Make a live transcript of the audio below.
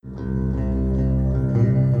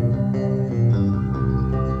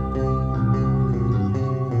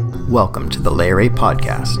Welcome to the Layer8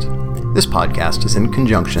 Podcast. This podcast is in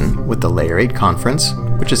conjunction with the Layer8 Conference,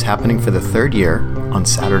 which is happening for the third year on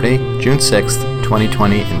Saturday, June 6th,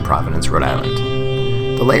 2020 in Providence, Rhode Island.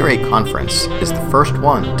 The Layer8 Conference is the first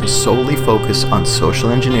one to solely focus on social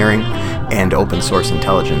engineering and open source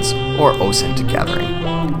intelligence, or OSINT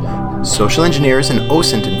gathering. Social engineers and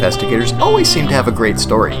OSINT investigators always seem to have a great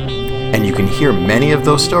story, and you can hear many of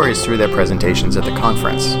those stories through their presentations at the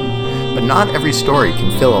conference. But not every story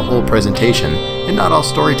can fill a whole presentation, and not all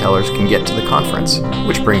storytellers can get to the conference,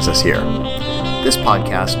 which brings us here. This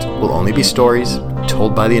podcast will only be stories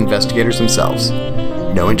told by the investigators themselves.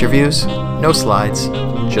 No interviews, no slides,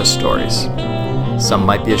 just stories. Some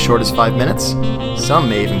might be as short as 5 minutes, some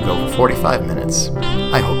may even go for 45 minutes.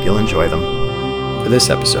 I hope you'll enjoy them. For this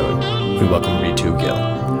episode, we welcome Ritu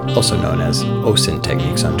Gill, also known as OSINT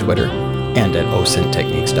Techniques on Twitter and at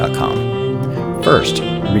osinttechniques.com. First,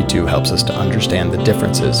 Ritu helps us to understand the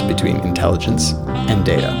differences between intelligence and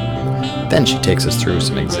data. Then she takes us through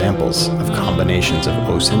some examples of combinations of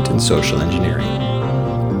OSINT and social engineering.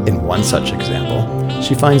 In one such example,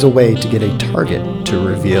 she finds a way to get a target to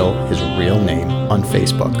reveal his real name on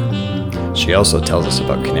Facebook. She also tells us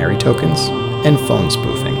about canary tokens and phone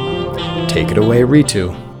spoofing. Take it away,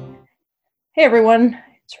 Ritu. Hey everyone,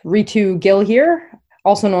 it's Ritu Gill here,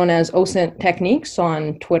 also known as OSINT Techniques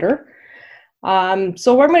on Twitter.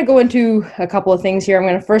 So I'm going to go into a couple of things here. I'm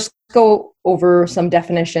going to first go over some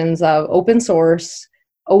definitions of open source,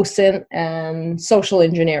 OSINT, and social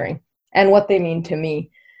engineering, and what they mean to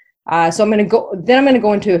me. So I'm going to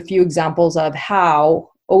go into a few examples of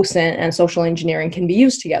how OSINT and social engineering can be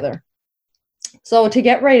used together. So to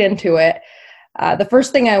get right into it, the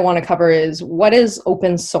first thing I want to cover is, what is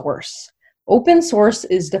open source? Open source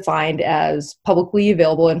is defined as publicly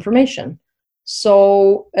available information.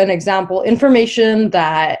 So an example, information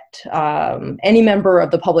that any member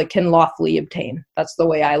of the public can lawfully obtain. That's the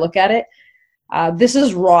way I look at it. This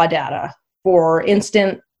is raw data. For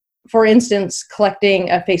instance,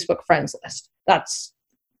 collecting a Facebook friends list. That's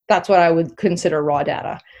what I would consider raw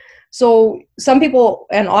data. So some people,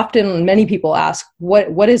 and often many people, ask,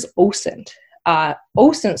 what is OSINT?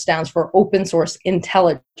 OSINT stands for open source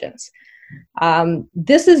intelligence.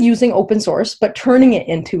 This is using open source, but turning it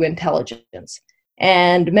into intelligence.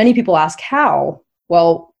 And many people ask how?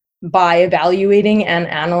 Well, by evaluating and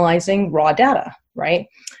analyzing raw data, right?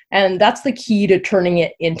 And that's the key to turning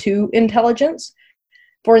it into intelligence.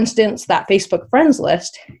 For instance, that Facebook friends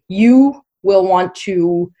list, you will want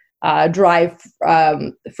to drive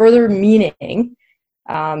further meaning.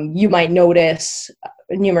 You might notice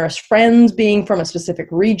numerous friends being from a specific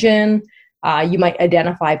region. You might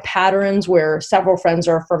identify patterns where several friends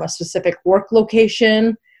are from a specific work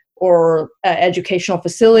location or educational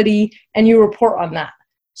facility, and you report on that.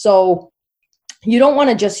 So you don't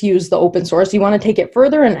want to just use the open source. You want to take it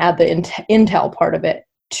further and add the intel part of it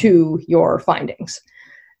to your findings.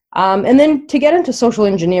 And then to get into social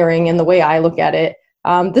engineering and the way I look at it,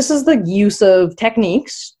 this is the use of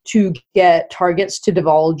techniques to get targets to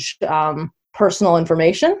divulge personal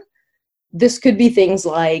information. This could be things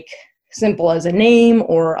like simple as a name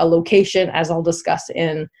or a location, as I'll discuss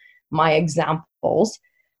in my examples.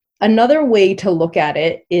 Another way to look at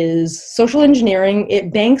it is social engineering.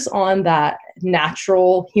 It banks on that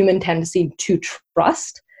natural human tendency to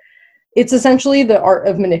trust. It's essentially the art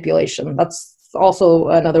of manipulation. That's also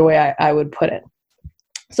another way I would put it.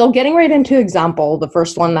 So getting right into example, the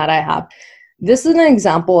first one that I have, this is an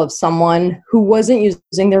example of someone who wasn't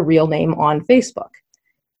using their real name on Facebook.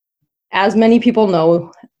 As many people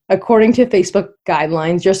know, according to Facebook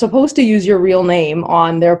guidelines, you're supposed to use your real name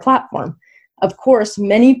on their platform. Of course,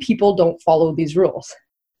 many people don't follow these rules.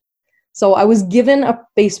 So I was given a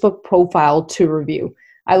Facebook profile to review.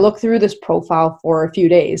 I looked through this profile for a few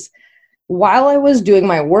days. While I was doing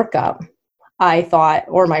my workup,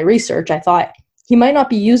 or my research, I thought he might not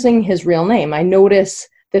be using his real name. I noticed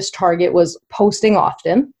this target was posting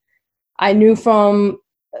often. I knew from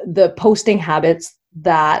the posting habits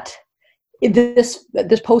that this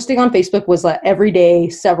posting on Facebook was an everyday,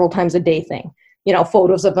 several times a day thing. You know,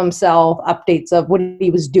 photos of himself, updates of what he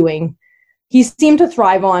was doing. He seemed to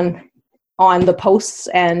thrive on the posts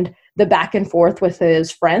and the back and forth with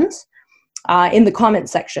his friends in the comment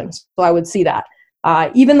sections. So I would see that.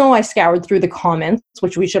 Even though I scoured through the comments,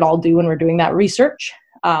 which we should all do when we're doing that research,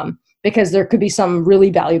 because there could be some really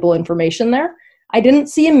valuable information there, I didn't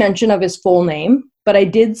see a mention of his full name, but I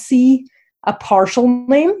did see a partial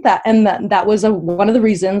name, that was one of the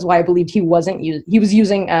reasons why I believed he was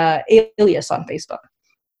using alias on Facebook.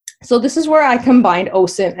 So this is where I combined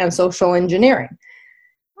OSINT and social engineering.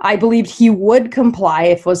 I believed he would comply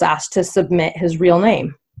if was asked to submit his real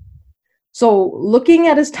name. So looking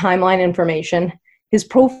at his timeline information, his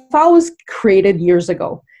profile was created years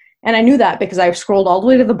ago. And I knew that because I scrolled all the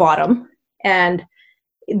way to the bottom, and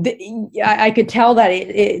I could tell that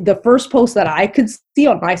the first post that I could see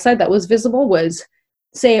on my side that was visible was,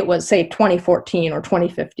 say 2014 or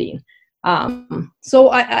 2015. So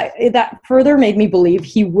that further made me believe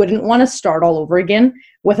he wouldn't want to start all over again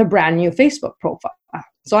with a brand new Facebook profile.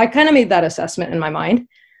 So I kind of made that assessment in my mind.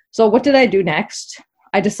 So what did I do next?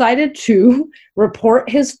 I decided to report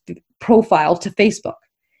his profile to Facebook.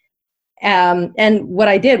 And what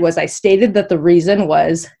I did was I stated that the reason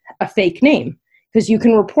was a fake name, because you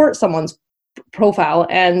can report someone's profile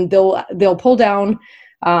and they'll pull down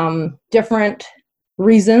different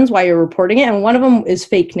reasons why you're reporting it, and one of them is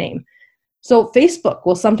fake name. So Facebook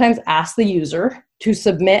will sometimes ask the user to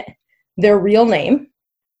submit their real name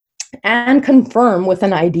and confirm with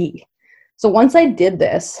an ID. So once I did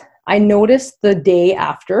this, I noticed the day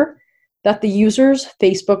after that the user's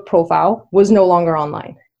Facebook profile was no longer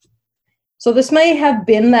online. So this may have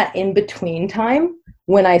been that in-between time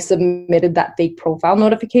when I submitted that fake profile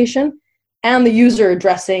notification and the user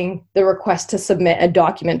addressing the request to submit a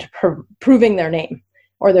document proving their name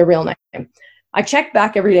or their real name. I checked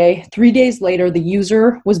back every day. 3 days later, the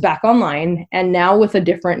user was back online, and now with a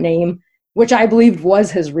different name, which I believed was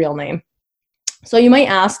his real name. So you might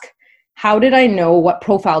ask, how did I know what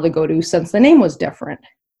profile to go to since the name was different?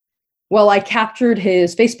 Well, I captured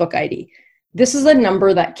his Facebook ID. This is a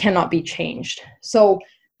number that cannot be changed. So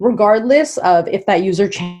regardless of if that user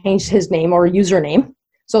changed his name or username,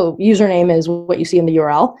 so username is what you see in the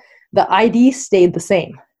URL, the ID stayed the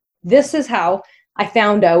same. This is how I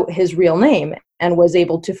found out his real name and was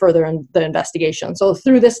able to further the investigation. So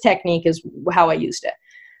through this technique is how I used it.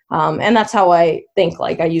 And that's how I think.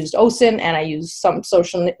 Like, I used OSINT and I used some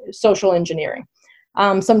social engineering.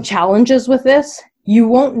 Some challenges with this: you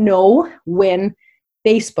won't know when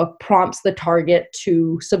Facebook prompts the target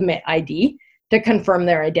to submit ID to confirm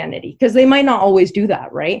their identity, because they might not always do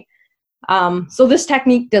that, right? So this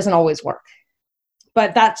technique doesn't always work.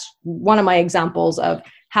 But that's one of my examples of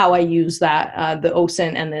how I use that, the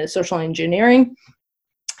OSINT and the social engineering.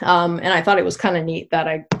 And I thought it was kind of neat that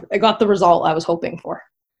I got the result I was hoping for.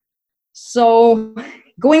 So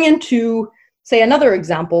going into, say, another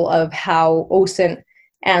example of how OSINT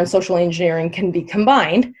and social engineering can be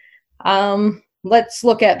combined, let's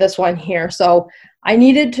look at this one here. So I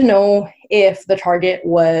needed to know if the target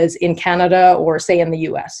was in Canada or, say, in the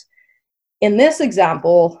US. In this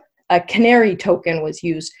example, a canary token was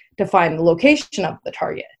used to find the location of the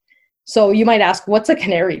target. So you might ask, what's a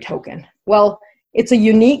canary token? Well, it's a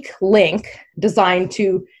unique link designed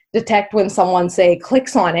to detect when someone, say,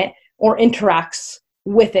 clicks on it or interacts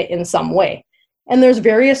with it in some way. And there's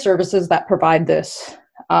various services that provide this,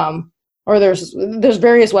 or there's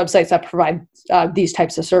various websites that provide these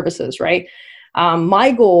types of services, right?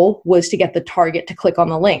 My goal was to get the target to click on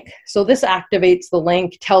the link. So this activates the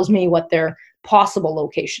link, tells me what their possible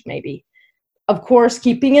location may be. Of course,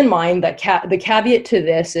 keeping in mind that the caveat to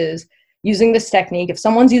this is, using this technique, if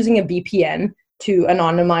someone's using a VPN to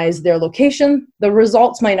anonymize their location, the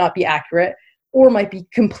results might not be accurate or might be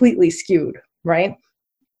completely skewed, right?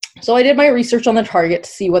 So I did my research on the target to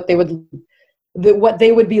see what they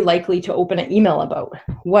would be likely to open an email about.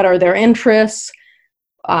 What are their interests?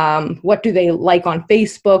 What do they like on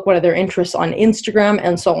Facebook? What are their interests on Instagram,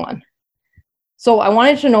 and so on. So I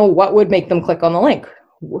wanted to know what would make them click on the link.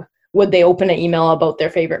 Would they open an email about their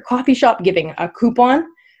favorite coffee shop giving a coupon?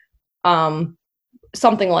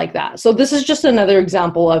 Something like that. So this is just another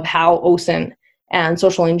example of how OSINT and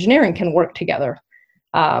social engineering can work together.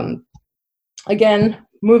 Again,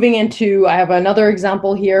 moving into, I have another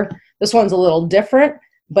example here. This one's a little different,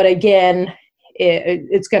 but again,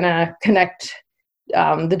 it's going to connect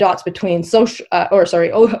the dots between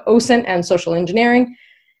OSINT and social engineering.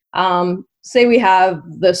 Say we have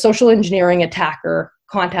the social engineering attacker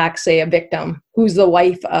contact, say, a victim who's the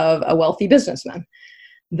wife of a wealthy businessman.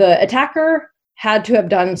 The attacker had to have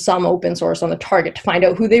done some open source on the target to find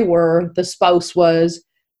out who they were, the spouse was,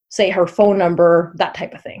 say, her phone number, that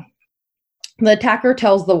type of thing. The attacker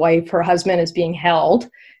tells the wife her husband is being held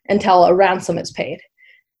until a ransom is paid.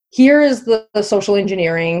 Here is the social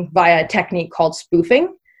engineering via a technique called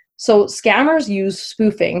spoofing. So scammers use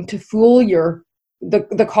spoofing to fool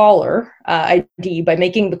the caller ID by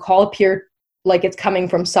making the call appear like it's coming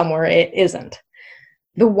from somewhere it isn't.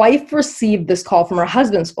 The wife received this call from her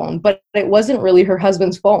husband's phone, but it wasn't really her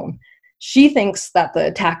husband's phone. She thinks that the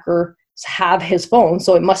attackers have his phone,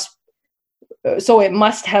 they must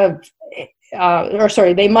have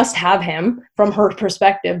him. From her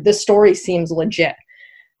perspective, this story seems legit.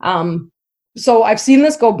 So I've seen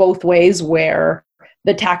this go both ways, where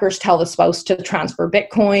the attackers tell the spouse to transfer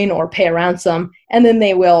Bitcoin or pay a ransom, and then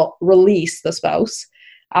they will release the spouse.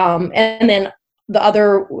 And then the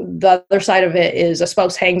other side of it is a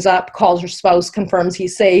spouse hangs up, calls her spouse, confirms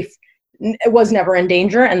he's safe, was never in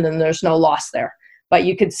danger, and then there's no loss there. But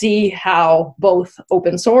you could see how both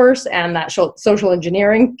open source and that social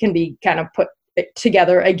engineering can be kind of put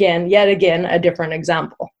together yet again, a different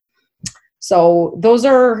example. So those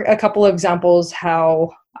are a couple of examples how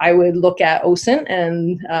I would look at OSINT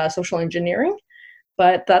and social engineering,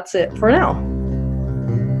 but that's it for now.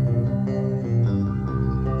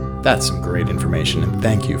 That's some great information, and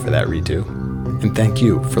thank you for that, Ritu. And thank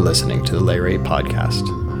you for listening to the Layer 8 podcast.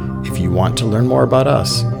 If you want to learn more about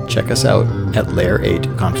us, check us out at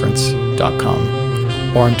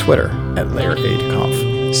layer8conference.com or on Twitter at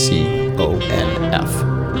layer8conf,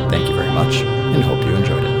 CONF. Thank you very much, and hope you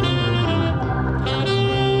enjoyed it.